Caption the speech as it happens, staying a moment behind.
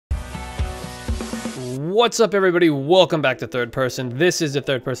What's up, everybody? Welcome back to Third Person. This is the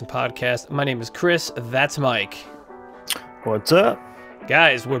Third Person Podcast. My name is Chris. That's Mike. What's up?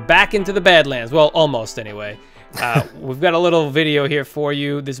 Guys, we're back into the Badlands. Well, almost anyway. We've got a little video here for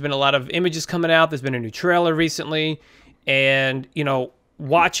you. There's been a lot of images coming out. There's been a new trailer recently. And,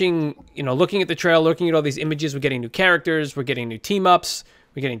 looking at the trailer, looking at all these images, we're getting new characters. We're getting new team-ups.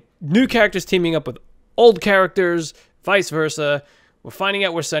 We're getting new characters teaming up with old characters, vice versa. We're finding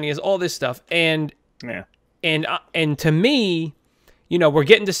out where Sunny is, all this stuff. And to me, we're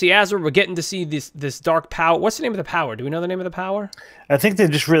getting to see Azra. We're getting to see this dark power. What's the name of the power? Do we know the name of the power? I think they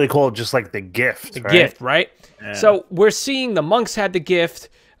just really call it just like the gift. The gift, right? Yeah. So we're seeing the monks had the gift.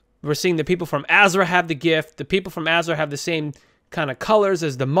 We're seeing the people from Azra have the gift. The people from Azra have the same kind of colors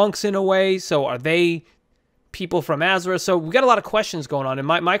as the monks in a way. So are they people from Azra? So we got a lot of questions going on. And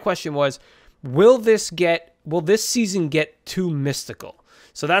my question was, will this season get too mystical?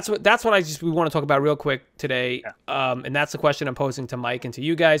 So that's what we want to talk about real quick today. Yeah. And that's the question I'm posing to Mike and to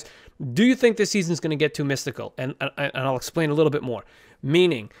you guys. Do you think this season's going to get too mystical? And I'll explain a little bit more.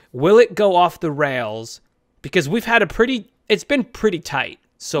 Meaning, will it go off the rails? Because we've had it's been pretty tight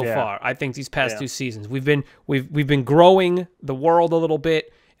so far. I think these past two seasons, we've been growing the world a little bit.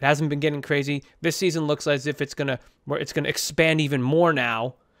 It hasn't been getting crazy. This season looks as if it's gonna expand even more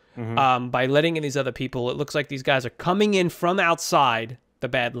now. Mm-hmm. By letting in these other people. It looks like these guys are coming in from outside the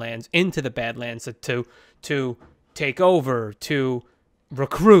Badlands into the Badlands to take over, to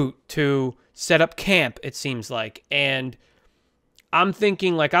recruit, to set up camp, it seems like. And I'm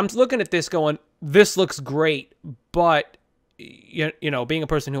thinking, I'm looking at this going, this looks great, but being a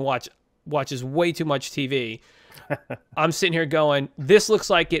person who watches way too much TV, I'm sitting here going, this looks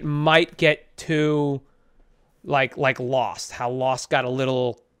like it might get too like Lost. How Lost got a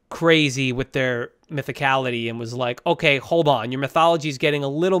little crazy with their mythicality and was like, okay, hold on, your mythology is getting a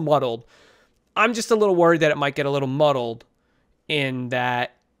little muddled. I'm just a little worried that it might get a little muddled in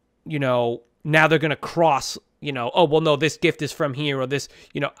that, now they're going to cross, oh, well, no, this gift is from here or this,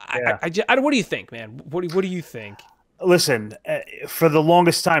 what do you think, man? What do you think? Listen, for the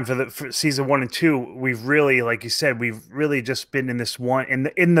longest time, for season 1 and 2, we've really, like you said, we've really just been in this one,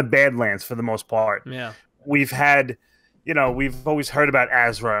 in the Badlands for the most part. Yeah. We've had, we've always heard about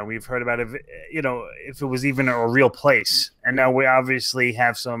Azra. We've heard about if it was even a real place. And now we obviously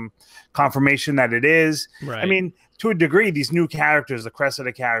have some confirmation that it is. Right. I mean, to a degree, these new characters, the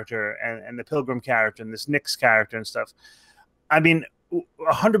Cressida character and the Pilgrim character and this Nyx character and stuff, I mean,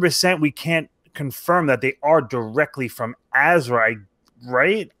 100% we can't confirm that they are directly from Azra,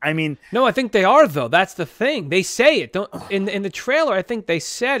 right? I mean... No, I think they are, though. That's the thing. They say it. In the trailer, I think they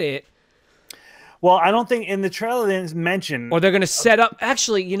said it. Well, I don't think in the trailer they didn't mention... Or they're going to set up...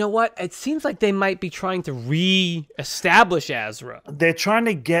 Actually, you know what? It seems like they might be trying to re-establish Azra. They're trying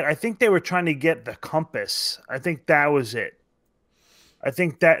to get... I think they were trying to get the compass. I think that was it. I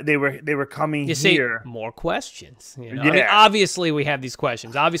think that they were coming here. More questions. Yeah. I mean, obviously, we have these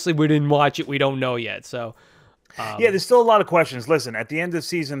questions. Obviously, we didn't watch it. We don't know yet. So... yeah, there's still a lot of questions. Listen, at the end of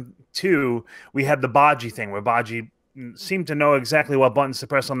season 2, we had the Baji thing where Baji seemed to know exactly what buttons to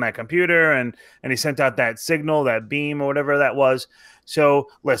press on that computer, and he sent out that signal, that beam, or whatever that was. So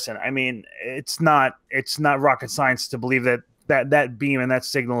listen, I mean, it's not rocket science to believe that beam and that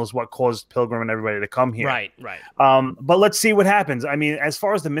signal is what caused Pilgrim and everybody to come here. Right. But let's see what happens. I mean, as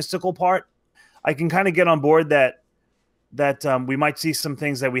far as the mystical part, I can kind of get on board that we might see some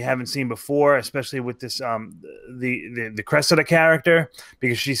things that we haven't seen before, especially with this the Cressida character,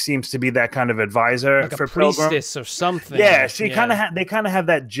 because she seems to be that kind of advisor, like for a priestess Pilgrim. or something. Yeah, they kind of have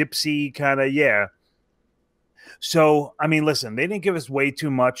that gypsy kind of So I mean, listen, they didn't give us way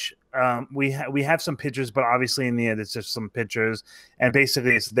too much. We have some pictures, but obviously in the end, it's just some pictures, and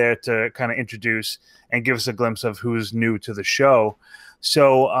basically it's there to kind of introduce and give us a glimpse of who's new to the show.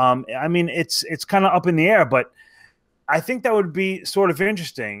 So I mean, it's kind of up in the air, but I think that would be sort of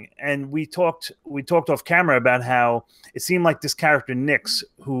interesting. And we talked off camera about how it seemed like this character Nyx,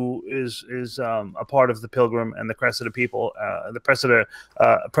 who is a part of the Pilgrim and the Cressida people, the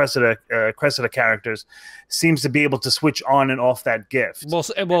Cressida characters, seems to be able to switch on and off that gift.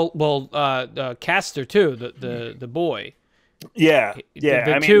 Well, Castor too, the boy. Yeah.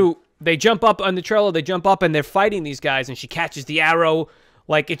 They jump up on the trailer. They jump up and they're fighting these guys, and she catches the arrow.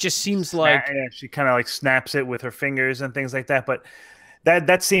 Like, it just seems like... Yeah, she kind of, snaps it with her fingers and things like that. But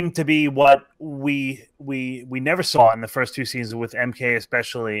that seemed to be what we never saw in the first 2 seasons with MK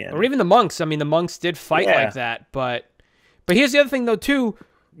especially. Or even the monks. I mean, the monks did fight like that. But here's the other thing, though, too.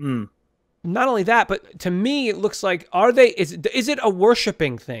 not only that, but to me, it looks like, is it a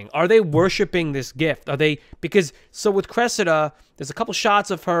worshiping thing? Are they worshiping this gift? Are they, because, so with Cressida, there's a couple shots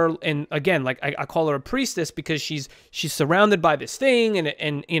of her, and again, like, I call her a priestess because she's surrounded by this thing,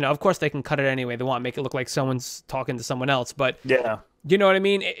 and, you know, of course they can cut it anyway they want, make it look like someone's talking to someone else, but yeah. You know what I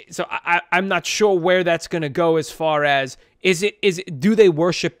mean? So I'm not sure where that's going to go as far as, do they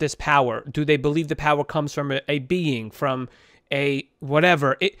worship this power? Do they believe the power comes from a being, from a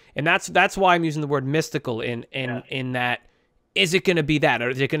whatever? And that's why I'm using the word mystical in that. Is it going to be that? Or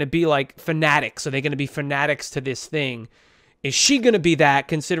is it going to be like fanatics? Are they going to be fanatics to this thing? Is she going to be that,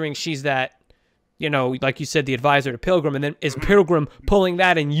 considering she's that, you know, like you said, the advisor to Pilgrim, and then is Pilgrim pulling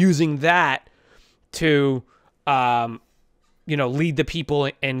that and using that to, you know, lead the people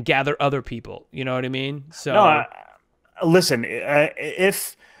and gather other people. You know what I mean? So no, listen,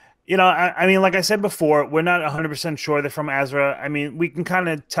 if, you know, I mean, like I said before, we're not 100% sure they're from Azra. I mean, we can kind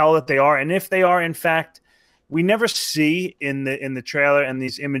of tell that they are. And if they are, in fact, we never see in the trailer and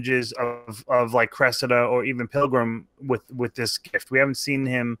these images of like Cressida or even Pilgrim with this gift. We haven't seen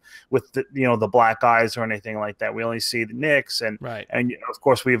him with the, you know, the black eyes or anything like that. We only see the Nyx, and right. And of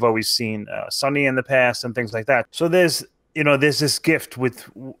course we've always seen Sunny in the past and things like that. So there's, you know, there's this gift with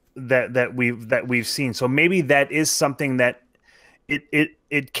that we've seen. So maybe that is something that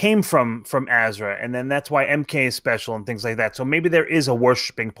it came from Azra, and then that's why MK is special and things like that. So maybe there is a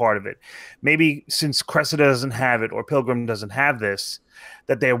worshiping part of it. Maybe since Cressida doesn't have it or Pilgrim doesn't have this,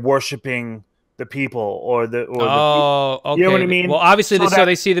 that they're worshiping the people or the okay. You know what I mean? Well, obviously, so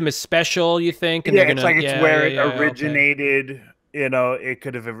they see them as special. You think? And yeah, they're gonna, it's like it's where it originated. Okay. You know, it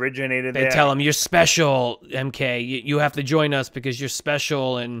could have originated They there. tell him, you're special, MK. You have to join us because you're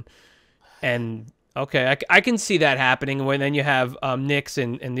special. And okay, I can see that happening. When then you have Nyx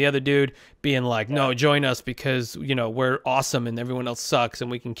and the other dude being like, no, join us because, you know, we're awesome and everyone else sucks and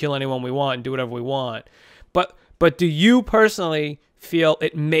we can kill anyone we want and do whatever we want. But do you personally feel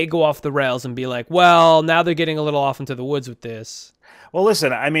it may go off the rails and be like, well, now they're getting a little off into the woods with this? Well,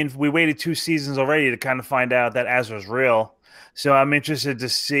 listen, I mean, we waited 2 seasons already to kind of find out that Azra's real. So I'm interested to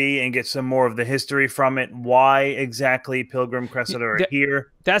see and get some more of the history from it. Why exactly Pilgrim, Cressida are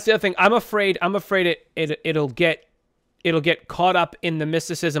here? That's the other thing. I'm afraid it'll get caught up in the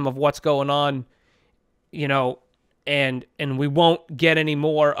mysticism of what's going on, you know, and we won't get any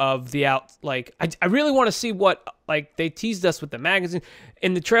more of the like. I really want to see what, like, they teased us with the magazine.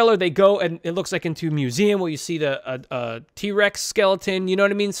 In the trailer, they go and it looks like into a museum where you see the T-Rex skeleton. You know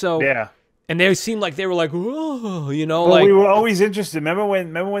what I mean? So yeah. And they seemed like they were like, whoa, you know, well, like we were always interested. Remember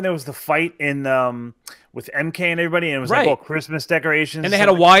when there was the fight in with MK and everybody, and it was like all Christmas decorations, and they had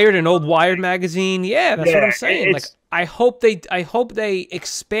an old Wired magazine. Yeah, that's what I'm saying. Like, I hope they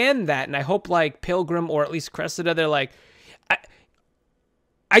expand that, and I hope like Pilgrim or at least Cressida, they're like,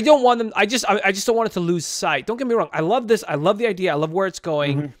 I don't want them. I just don't want it to lose sight. Don't get me wrong. I love this. I love the idea. I love where it's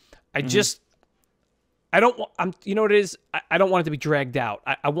going. I don't want. You know what it is? I don't want it to be dragged out.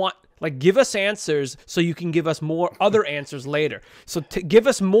 I want. Like, give us answers so you can give us more other answers later. So give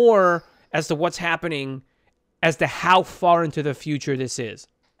us more as to what's happening, as to how far into the future this is.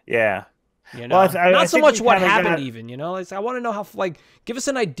 Yeah. You know? Well, not so much what happened even, you know? Like, I want to know how, like, give us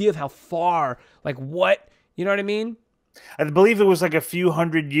an idea of how far, like what, you know what I mean? I believe it was like a few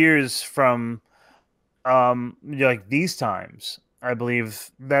hundred years from, like these times. I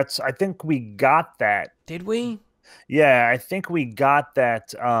believe I think we got that. Did we? Yeah, I think we got that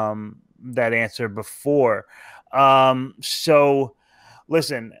that answer before. So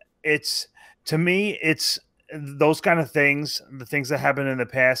listen, to me, it's those kind of things, the things that happened in the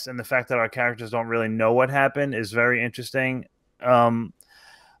past, and the fact that our characters don't really know what happened is very interesting. I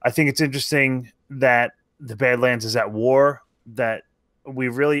think it's interesting that the Badlands is at war, that we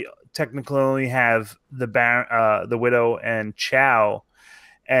really technically only have the Widow and Chow,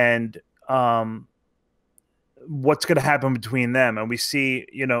 and what's going to happen between them. And we see,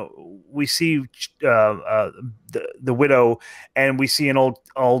 the Widow, and we see an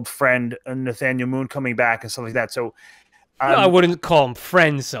old friend, Nathaniel Moon, coming back and stuff like that. So I wouldn't call him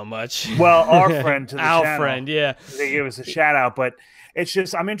friend so much. Well, our friend to the our channel. Friend, yeah. They give us a shout out, but it's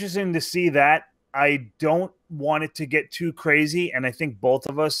just, I'm interested to see that. I don't want it to get too crazy. And I think both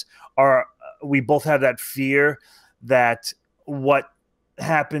of us we both have that fear that what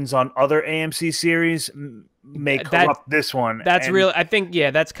happens on other AMC series may corrupt this one. That's really, I think,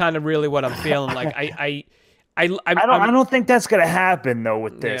 yeah, that's kind of really what I'm feeling. Like I don't think that's gonna happen though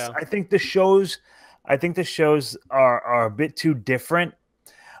with this. Yeah. I think the shows are a bit too different.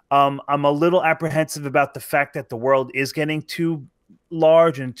 I'm a little apprehensive about the fact that the world is getting too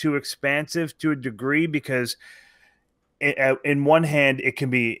large and too expansive to a degree, because in one hand, it can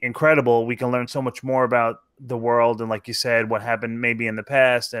be incredible. We can learn so much more about the world, and like you said, what happened maybe in the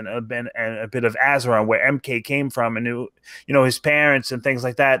past, and a bit of Azeroth, where MK came from, and who, his parents and things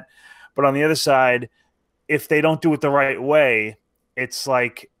like that. But on the other side, if they don't do it the right way, it's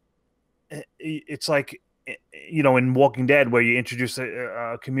like in Walking Dead, where you introduce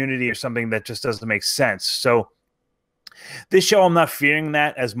a community or something that just doesn't make sense. So this show, I'm not fearing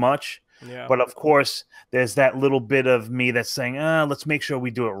that as much. Yeah. But of course, there's that little bit of me that's saying, let's make sure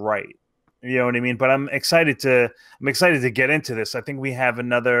we do it right. You know what I mean? But I'm excited to get into this. I think we have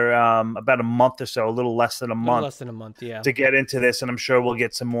another about a month or so, a little less than a month, yeah, to get into this, and I'm sure we'll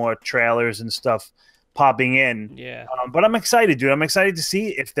get some more trailers and stuff popping in. Yeah. But I'm excited, dude. I'm excited to see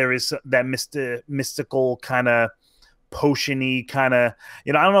if there is that mystical kind of potion-y kind of,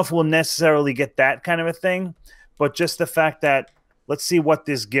 I don't know if we'll necessarily get that kind of a thing, but just the fact that let's see what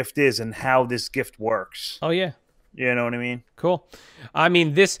this gift is and how this gift works. Oh yeah. You know what I mean? Cool. I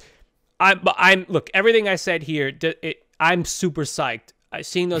mean, I'm look, everything I said here, I'm super psyched.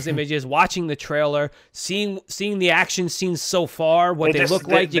 Seeing those images, watching the trailer, seeing the action scenes so far, what they look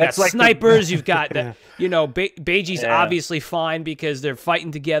like. You got snipers. You've got that. Beiji's obviously fine because they're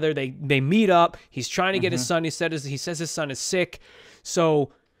fighting together. They meet up. He's trying to get his son. He says his son is sick.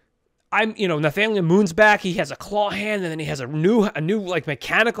 So Nathaniel Moon's back. He has a claw hand, and then he has a new like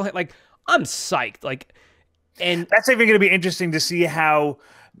mechanical hand. Like, I'm psyched. Like, and that's even going to be interesting to see how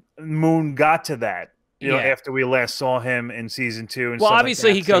Moon got to that. After we last saw him in season 2. And well,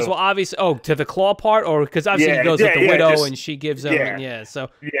 obviously he goes. Well, obviously, to the claw part, or because obviously he goes with the widow, and she gives him.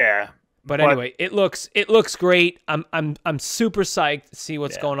 But anyway, it looks great. I'm super psyched to see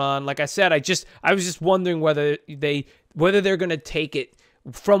what's going on. Like I said, I was just wondering whether they're going to take it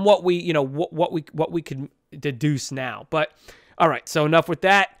from what we what we could deduce now. But all right, so enough with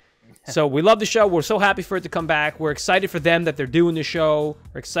that. So we love the show. We're so happy for it to come back. We're excited for them that they're doing the show.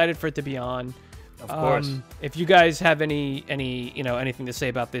 We're excited for it to be on. Of course. If you guys have anything to say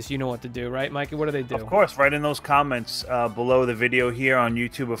about this, you know what to do, right, Mikey? What do they do? Of course, write in those comments below the video here on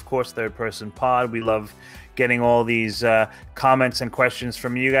YouTube. Of course, Third Person Pod. We love getting all these comments and questions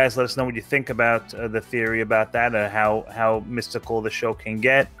from you guys. Let us know what you think about the theory about that, how mystical the show can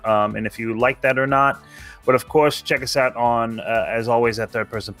get, and if you like that or not. But of course, check us out on, as always, at Third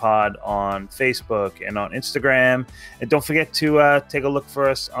Person Pod on Facebook and on Instagram. And don't forget to take a look for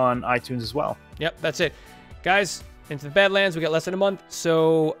us on iTunes as well. Yep, that's it. Guys, Into the Badlands, we got less than a month.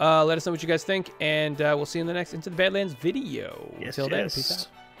 So let us know what you guys think. And we'll see you in the next Into the Badlands video. Yes, Until then, peace out.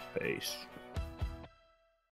 Peace.